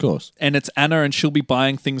 Of course. And it's Anna, and she'll be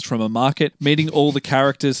buying things from a market, meeting all the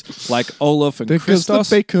characters like Olaf and There goes Christos.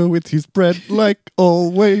 the baker with his bread like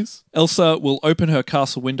always. Elsa will open her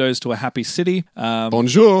castle windows to a happy city.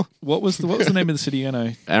 Bonjour. What was the name of the city?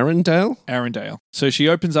 Arendelle? Arendelle. So she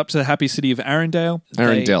opens up to the happy city of Arendelle.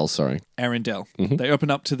 Arendelle. Mm-hmm. They open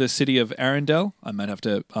up to the city of Arendelle. I might have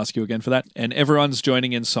to ask you again for that. And everyone's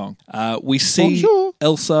joining in song. We see Bonjour.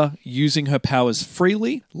 Elsa using her powers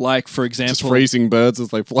freely, like, for example... Just freezing birds as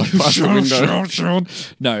they fly past the window.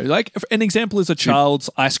 No, like, an example is a child's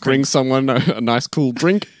ice cream. Bring someone a nice cool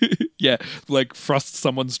drink. Yeah, like frost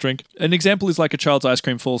someone's drink. An example is like a child's ice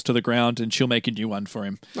cream falls to the ground and she'll make a new one for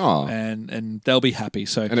him. Oh. And they'll be happy.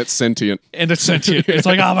 So And it's sentient. It's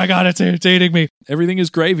like, oh my God, it's eating me. Everything is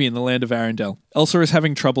gravy in the land of Arendelle. Elsa is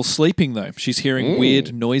having trouble sleeping, though. She's hearing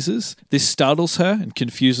weird noises. This startles her and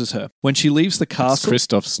confuses her. When she leaves the castle... It's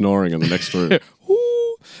Kristoff snoring in the next room.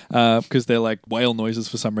 Because they're like whale noises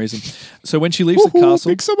for some reason. So when she leaves the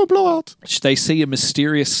castle, big summer blowout. They see a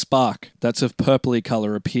mysterious spark that's of purpley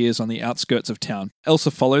color appears on the outskirts of town.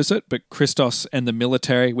 Elsa follows it, but Christos and the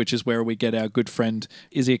military, which is where we get our good friend,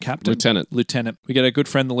 is he a captain? Lieutenant. We get our good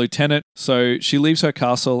friend, the lieutenant. So she leaves her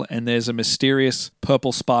castle and there's a mysterious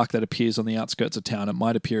purple spark that appears on the outskirts of town. It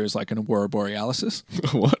might appear as like an Aurora Borealis.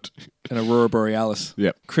 What? An Aurora Borealis.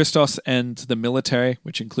 Yep. Christos and the military,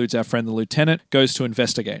 which includes our friend the lieutenant, goes to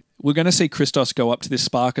investigate. We're going to see Christos go up to this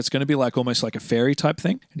spark. It's going to be like almost like a fairy type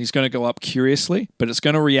thing. And he's going to go up curiously, but it's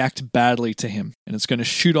going to react badly to him. And it's going to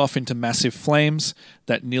shoot off into massive flames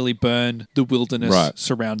that nearly burn the wilderness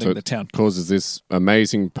surrounding the town. Causes this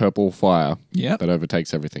amazing purple fire that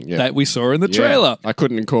overtakes everything. Yeah. That we saw in the trailer. I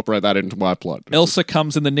couldn't incorporate that into my plot. Elsa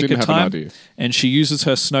comes in the nick of time and she uses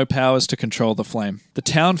her snow powers to control the flame. The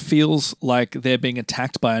town feels like they're being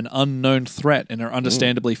attacked by an unknown threat and are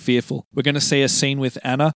understandably fearful. We're going to see a scene with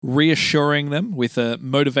Anna reassuring them with a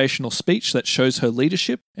motivational speech that shows her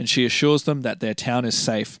leadership, and she assures them that their town is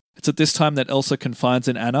safe. It's at this time that Elsa confides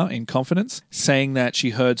in Anna in confidence, saying that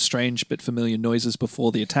she heard strange but familiar noises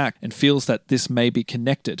before the attack and feels that this may be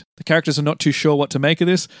connected. The characters are not too sure what to make of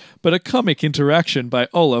this, but a comic interaction by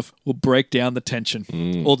Olaf will break down the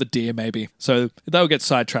tension. Or the deer, maybe. So they'll get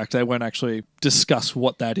sidetracked. They won't actually discuss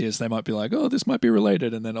what that is. They might be like, oh, this might be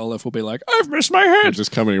related. And then Olaf will be like, I've missed my head.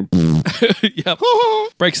 Just coming in. Yep.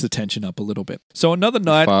 Breaks the tension up a little bit. So another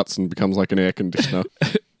night... farts and becomes like an air conditioner.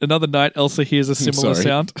 Another night, Elsa hears a similar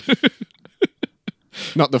sound.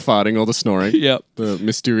 Not the farting or the snoring. Yep. The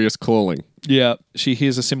mysterious calling. Yeah, she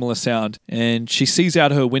hears a similar sound and she sees out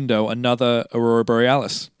her window another Aurora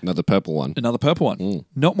Borealis. Another purple one. Another purple one.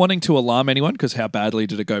 Not wanting to alarm anyone, because how badly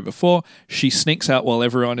did it go before, she sneaks out while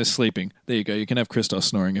everyone is sleeping. There you go. You can have Christoph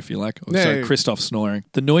snoring if you like. Sorry, Christoph snoring.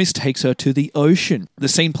 The noise takes her to the ocean. The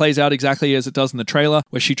scene plays out exactly as it does in the trailer,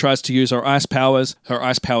 where she tries to use her ice powers. Her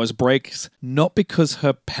ice powers breaks, not because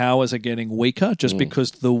her powers are getting weaker, just because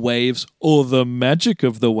the waves or the magic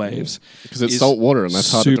of the waves. Because it's salt water and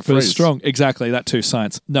that's harder to freeze. Super strong. Exactly, that too,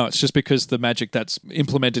 science. No, it's just because the magic that's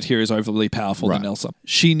implemented here is overly powerful than Elsa.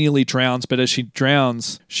 She nearly drowns, but as she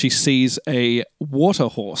drowns, she sees a water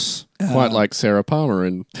horse. Quite like Sarah Palmer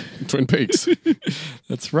in Twin Peaks.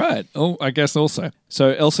 That's right. Oh, I guess also.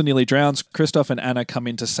 So Elsa nearly drowns. Christoph and Anna come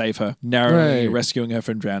in to save her, narrowly rescuing her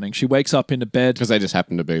from drowning. She wakes up in a bed. Because they just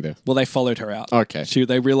happened to be there. Well, they followed her out. Okay.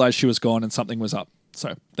 They realized she was gone and something was up.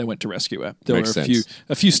 So they went to rescue her. There Makes were sense.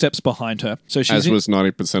 a few steps behind her. So she's was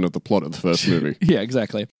 90% of the plot of the first movie. Yeah,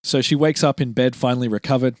 exactly. So she wakes up in bed, finally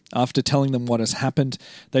recovered. After telling them what has happened,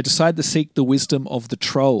 they decide to seek the wisdom of the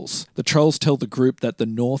trolls. The trolls tell the group that the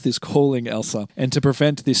North is calling Elsa, and to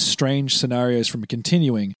prevent this strange scenarios from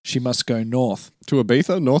continuing, she must go north. To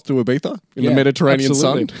Ibiza? North to Ibiza? In the Mediterranean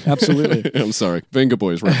sun? Absolutely. I'm sorry. Venga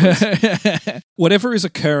Boys reference. Whatever is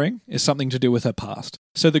occurring is something to do with her past.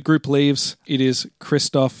 So the group leaves. It is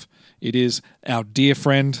Christoph. It is our dear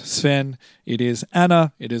friend Sven. It is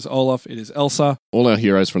Anna. It is Olaf. It is Elsa. All our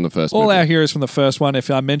heroes from the first movie. All our heroes from the first one. If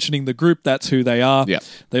I'm mentioning the group, that's who they are. Yeah.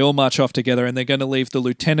 They all march off together and they're going to leave the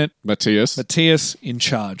lieutenant, Matthias, in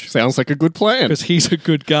charge. Sounds like a good plan. Because he's a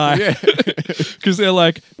good guy. Yeah. Because they're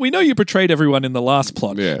like, we know you betrayed everyone in the last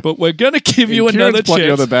plot, Yeah. but we're going to give you another plot, chance.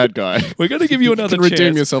 you're the bad guy. We're going to give you another You can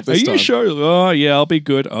redeem yourself this Are time. you sure? Oh, yeah, I'll be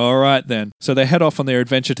good. All right, then. So they head off on their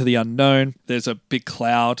adventure to the unknown. There's a big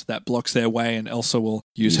cloud that blocks their way, and Elsa will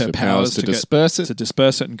use her powers to disperse it. To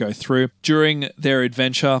disperse it and go through. During their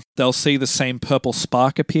adventure, they'll see the same purple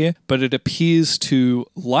spark appear, but it appears to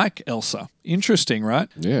like Elsa. Interesting, right?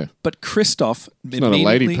 Yeah. But Christoph It's not a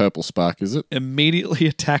lady purple spark, is it? Immediately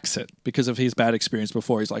attacks it because of his bad experience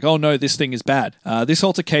before. He's like, oh no, this thing is bad. This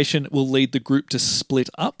altercation will lead the group to split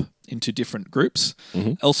up into different groups.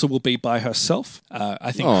 Elsa will be by herself.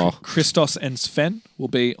 I think Christos and Sven will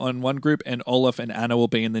be on one group and Olaf and Anna will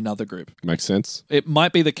be in another group. Makes sense. It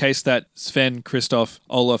might be the case that Sven, Christoph,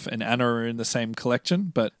 Olaf and Anna are in the same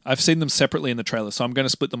collection, but I've seen them separately in the trailer, so I'm going to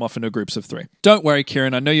split them off into groups of 3. Don't worry,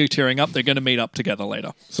 Kieran. I know you're tearing up. They're going to meet up together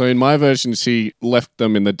later. So in my version, she left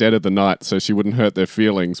them in the dead of the night so she wouldn't hurt their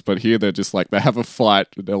feelings, but here they're just like, they have a fight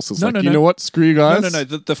and Elsa's you know what? Screw you guys. No.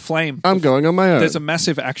 The flame. I'm going on my own. There's a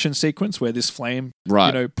massive action sequence where this flame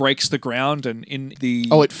breaks the ground and in the...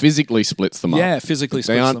 Oh, it physically splits them up. Yeah, physically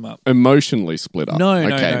splits them up. Emotionally split up. No,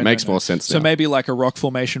 okay, makes more sense now. So maybe like a rock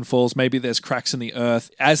formation falls, maybe there's cracks in the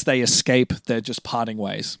earth. As they escape, they're just parting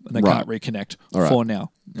ways and they can't reconnect for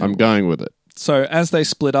now. I'm going with it. So as they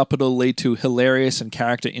split up, it'll lead to hilarious and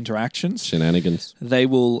character interactions. Shenanigans. They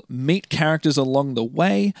will meet characters along the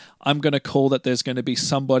way. I'm going to call that there's going to be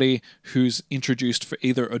somebody who's introduced for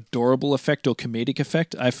either adorable effect or comedic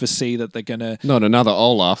effect. I foresee that they're going to... Not another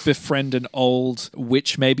Olaf. Befriend an old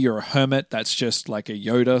witch maybe or a hermit. That's just like a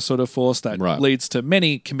Yoda sort of force that leads to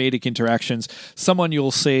many comedic interactions. Someone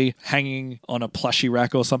you'll see hanging on a plushie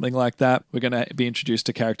rack or something like that. We're going to be introduced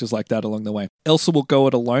to characters like that along the way. Elsa will go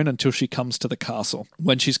it alone until she comes to the castle.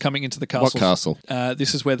 When she's coming into the castle... What castle?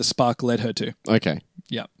 This is where the spark led her to. Okay.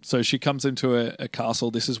 Yeah. So she comes into a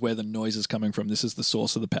castle. This is where the noise is coming from. This is the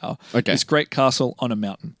source of the power. Okay. This great castle on a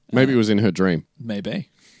mountain. Maybe it was in her dream. Maybe.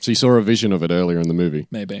 She saw a vision of it earlier in the movie.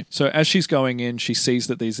 Maybe. So as she's going in, she sees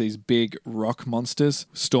that there's these big rock monsters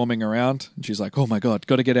storming around. And she's like, oh my God,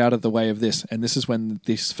 got to get out of the way of this. And this is when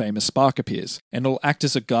this famous spark appears. And it'll act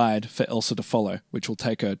as a guide for Elsa to follow, which will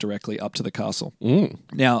take her directly up to the castle.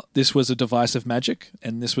 Now, this was a device of magic,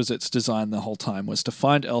 and this was its design the whole time, was to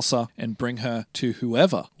find Elsa and bring her to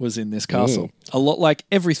whoever was in this castle. A lot like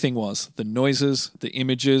everything was. The noises, the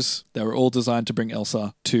images, they were all designed to bring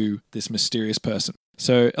Elsa to this mysterious person.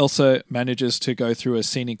 So Elsa manages to go through a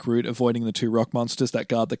scenic route, avoiding the 2 rock monsters that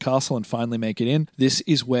guard the castle and finally make it in. This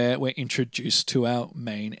is where we're introduced to our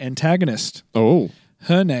main antagonist. Oh.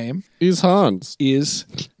 Her name is Hans.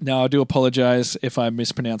 Now I do apologize if I'm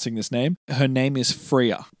mispronouncing this name. Her name is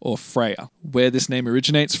Freya, or Freya. Where this name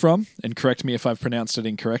originates from, and correct me if I've pronounced it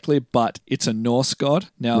incorrectly, but it's a Norse god.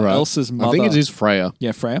 Now, right. Elsa's mother... I think it is Freya.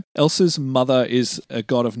 Yeah, Freya. Elsa's mother is a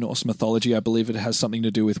god of Norse mythology. I believe it has something to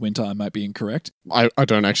do with winter. I might be incorrect. I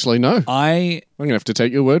don't actually know. I'm going to have to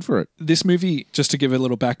take your word for it. This movie, just to give a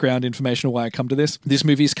little background information of why I come to this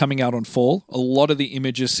movie is coming out on fall. A lot of the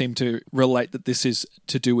images seem to relate that this is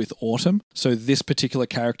to do with autumn. So this particular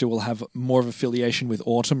character will have more of affiliation with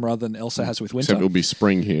autumn rather than Elsa has with winter. Except it'll be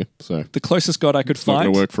spring here. So the closest god I could find... It's not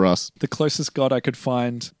going to work for us. The closest god I could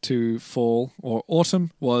find to fall or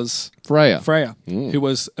autumn was... Freya, who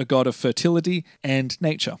was a god of fertility and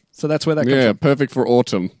nature. So that's where that comes from. Yeah, perfect for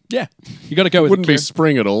autumn. Yeah. You got to go with Wouldn't be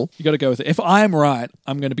spring at all. You got to go with it. If I'm right,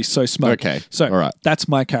 I'm going to be so smart. Okay. So all right. That's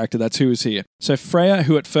my character. That's who is here. So Freya,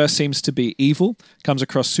 who at first seems to be evil, comes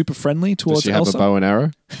across super friendly towards Elsa. Does she have a bow and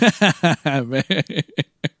arrow?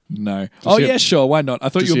 No. Sure. Why not? I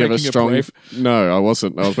thought you were making a brave... No, I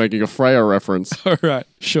wasn't. I was making a Freya reference. All right.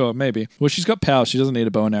 Sure, maybe. Well, she's got power. She doesn't need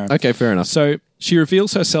a bow and arrow. Okay, fair enough. So she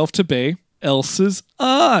reveals herself to be Elsa's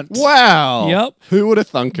aunt. Wow. Yep. Who would have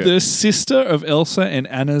thunk it? The sister of Elsa and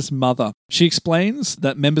Anna's mother. She explains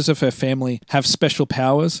that members of her family have special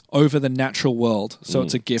powers over the natural world. So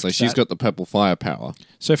it's a gift. So she's got the purple fire power.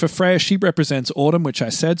 So for Freya, she represents autumn, which I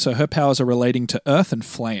said. So her powers are relating to earth and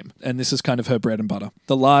flame. And this is kind of her bread and butter.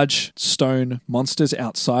 The large stone monsters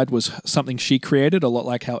outside was something she created, a lot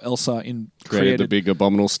like how Elsa created the big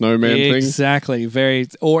abominable snowman thing. Exactly.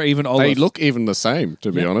 Or even Olaf. They look even the same,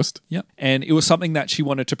 to be honest. Yeah. And it was something that she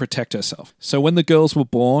wanted to protect herself. So when the girls were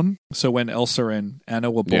born, so when Elsa and Anna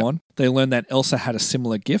were born, they learned that Elsa had a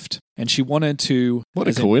similar gift. And she wanted to... What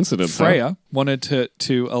a coincidence. Freya wanted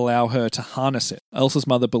to allow her to harness it. Elsa's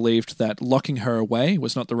mother believed that locking her away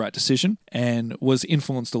was not the right decision and was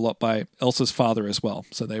influenced a lot by Elsa's father as well.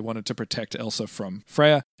 So they wanted to protect Elsa from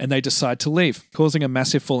Freya, and they decide to leave, causing a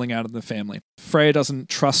massive falling out of the family. Freya doesn't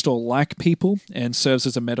trust or like people and serves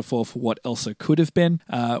as a metaphor for what Elsa could have been.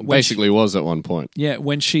 Basically was at one point. Yeah,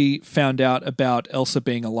 when she found out about Elsa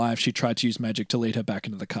being alive, she tried to use magic to lead her back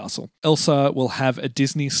into the castle. Elsa will have a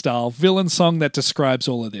Disney-style villain song that describes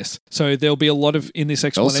all of this. So there'll be a lot of, in this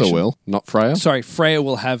explanation... Elsa will, not Freya? Sorry, Freya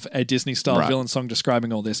will have a Disney-style villain song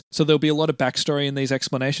describing all this. So there'll be a lot of backstory in these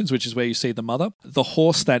explanations, which is where you see the mother. The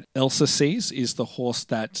horse that Elsa sees is the horse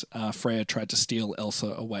that Freya tried to steal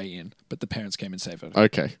Elsa away in, but the parents came and saved her.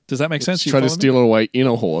 Okay. Does that make sense? Try to steal her away in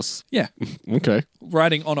a horse? Yeah. Okay.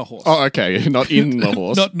 Riding on a horse. Oh, okay. Not in the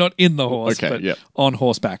horse. not in the horse, but on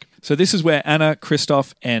horseback. So this is where Anna,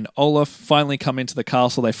 Kristoff, and Olaf finally come into the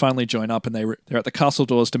castle. They finally join up and they're at the castle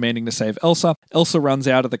doors demanding to save Elsa. Elsa runs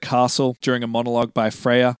out of the castle during a monologue by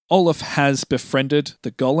Freya. Olaf has befriended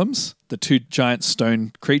the golems, the 2 giant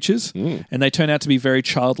stone creatures, and they turn out to be very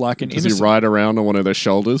childlike and innocent. Does he ride around on one of their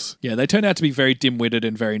shoulders? Yeah, they turn out to be very dim-witted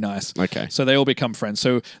and very nice. Okay. So they all become friends.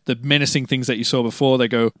 So the menacing things that you saw before, they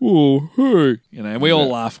go, oh, hey, and we all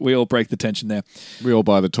laugh. We all break the tension there. We all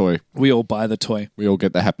buy the toy. We all buy the toy. We all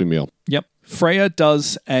get the Happy Meal. Yep. Freya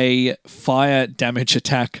does a fire damage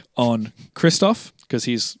attack on Kristoff because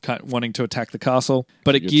he's wanting to attack the castle.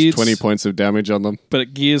 But it gears 20 points of damage on them. But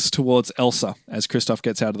it gears towards Elsa as Kristoff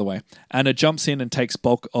gets out of the way. Anna jumps in and takes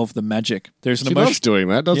bulk of the magic. She loves doing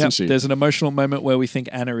that, doesn't she? There's an emotional moment where we think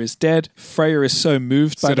Anna is dead. Freya is so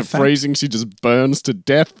moved by the fact... Instead of freezing, she just burns to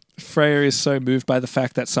death. Freya is so moved by the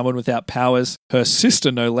fact that someone without powers, her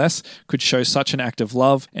sister no less, could show such an act of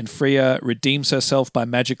love, and Freya redeems herself by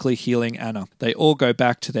magically healing Anna. They all go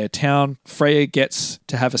back to their town. Freya gets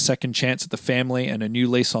to have a second chance at the family and a new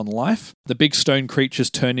lease on life. The big stone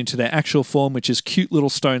creatures turn into their actual form, which is cute little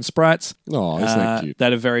stone sprites. Oh, isn't that cute?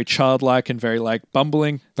 That are very childlike and very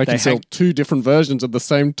bumbling. They can sell 2 different versions of the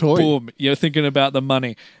same toy. Boom, you're thinking about the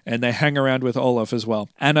money. And they hang around with Olaf as well.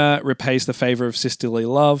 Anna repays the favor of sisterly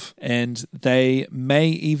love, and they may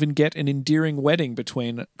even get an endearing wedding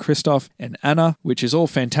between Kristoff and Anna, which is all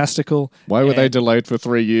fantastical. Why were they delayed for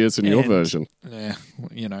 3 years in your version?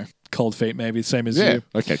 Cold feet, maybe, same as you.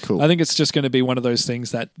 Okay, cool. I think it's just going to be one of those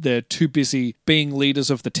things that they're too busy being leaders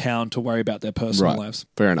of the town to worry about their personal lives.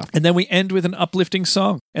 Fair enough. And then we end with an uplifting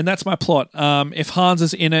song. And that's my plot. If Hans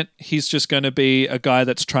is in it, he's just going to be a guy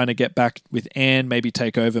that's trying to get back with Anne, maybe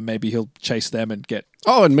take over, maybe he'll chase them and get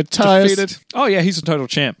and Matthias. defeated. Oh, yeah, he's a total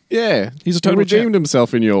champ. Yeah. He's a total champ. He redeemed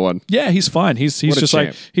himself in your one. Yeah, he's fine. He's just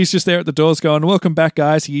champ. he's just there at the doors going, welcome back,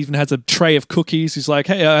 guys. He even has a tray of cookies. He's like,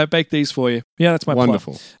 hey, I baked these for you. Yeah, that's my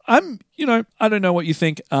Wonderful. plot. I don't know what you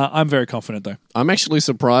think. I'm very confident, though. I'm actually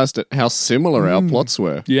surprised at how similar our plots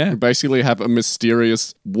were. Yeah. We basically have a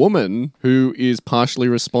mysterious woman who is partially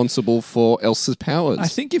responsible for Elsa's powers. I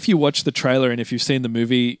think if you watch the trailer and if you've seen the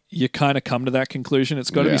movie, you kind of come to that conclusion.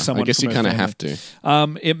 It's got to be someone. I guess from you kind of family. have to.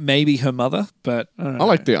 It may be her mother, but I don't know. I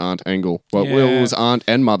like the aunt angle. Well, it was aunt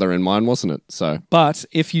and mother in mine, wasn't it? So, but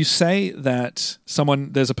if you say that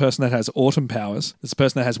there's a person that has autumn powers, there's a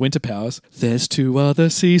person that has winter powers, there's 2 other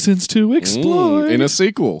seasons to explore. In a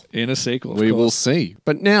sequel. We will see.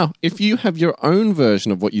 But now, if you have your own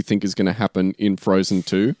version of what you think is going to happen in Frozen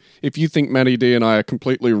 2, if you think Maddie D and I are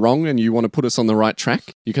completely wrong and you want to put us on the right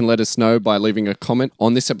track, you can let us know by leaving a comment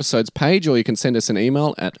on this episode's page, or you can send us an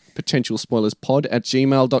email at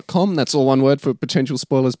potentialspoilerspod@gmail.com. That's all one word for Potential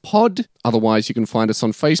Spoilers Pod. Otherwise, you can find us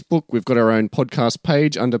on Facebook. We've got our own podcast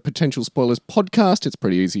page under Potential Spoilers Podcast. It's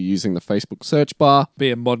pretty easy using the Facebook search bar.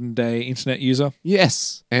 Be a modern day internet user.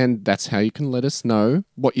 Yes. And that's how you can let us know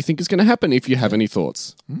what you think is going to happen if you have any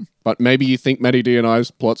thoughts. But maybe you think Maddie D and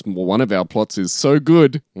I's plots, well, one of our plots is so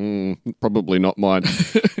good, probably not mine,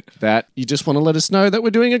 that you just want to let us know that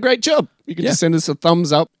we're doing a great job. You can just send us a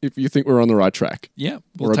thumbs up if you think we're on the right track. Yeah,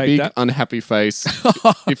 we'll or a take big that. Unhappy face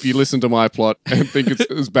if you listen to my plot and think it's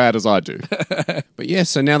as bad as I do. But yeah,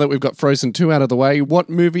 so now that we've got Frozen 2 out of the way,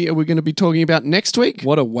 what movie are we going to be talking about next week?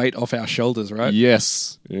 What a weight off our shoulders, right?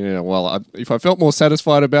 Yes. Yeah, well, if I felt more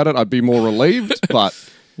satisfied about it, I'd be more relieved, but...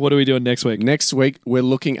 What are we doing next week? Next week, we're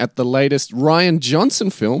looking at the latest Rian Johnson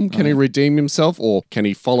film. Can he redeem himself, or can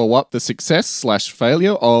he follow up the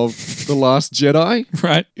success/failure of The Last Jedi?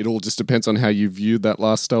 Right. It all just depends on how you viewed that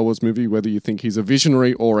last Star Wars movie, whether you think he's a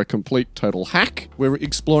visionary or a complete total hack. We're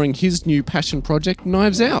exploring his new passion project,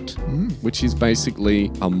 Knives Out, which is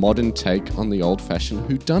basically a modern take on the old-fashioned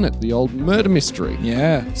whodunit, the old murder mystery.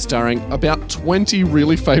 Yeah. Starring about 20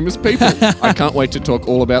 really famous people. I can't wait to talk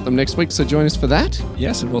all about them next week, so join us for that.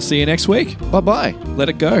 Yes, and we'll see you next week. Bye-bye. Let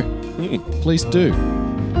it go. Please do.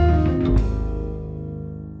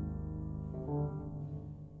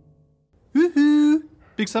 Woohoo!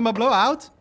 Big summer blowout?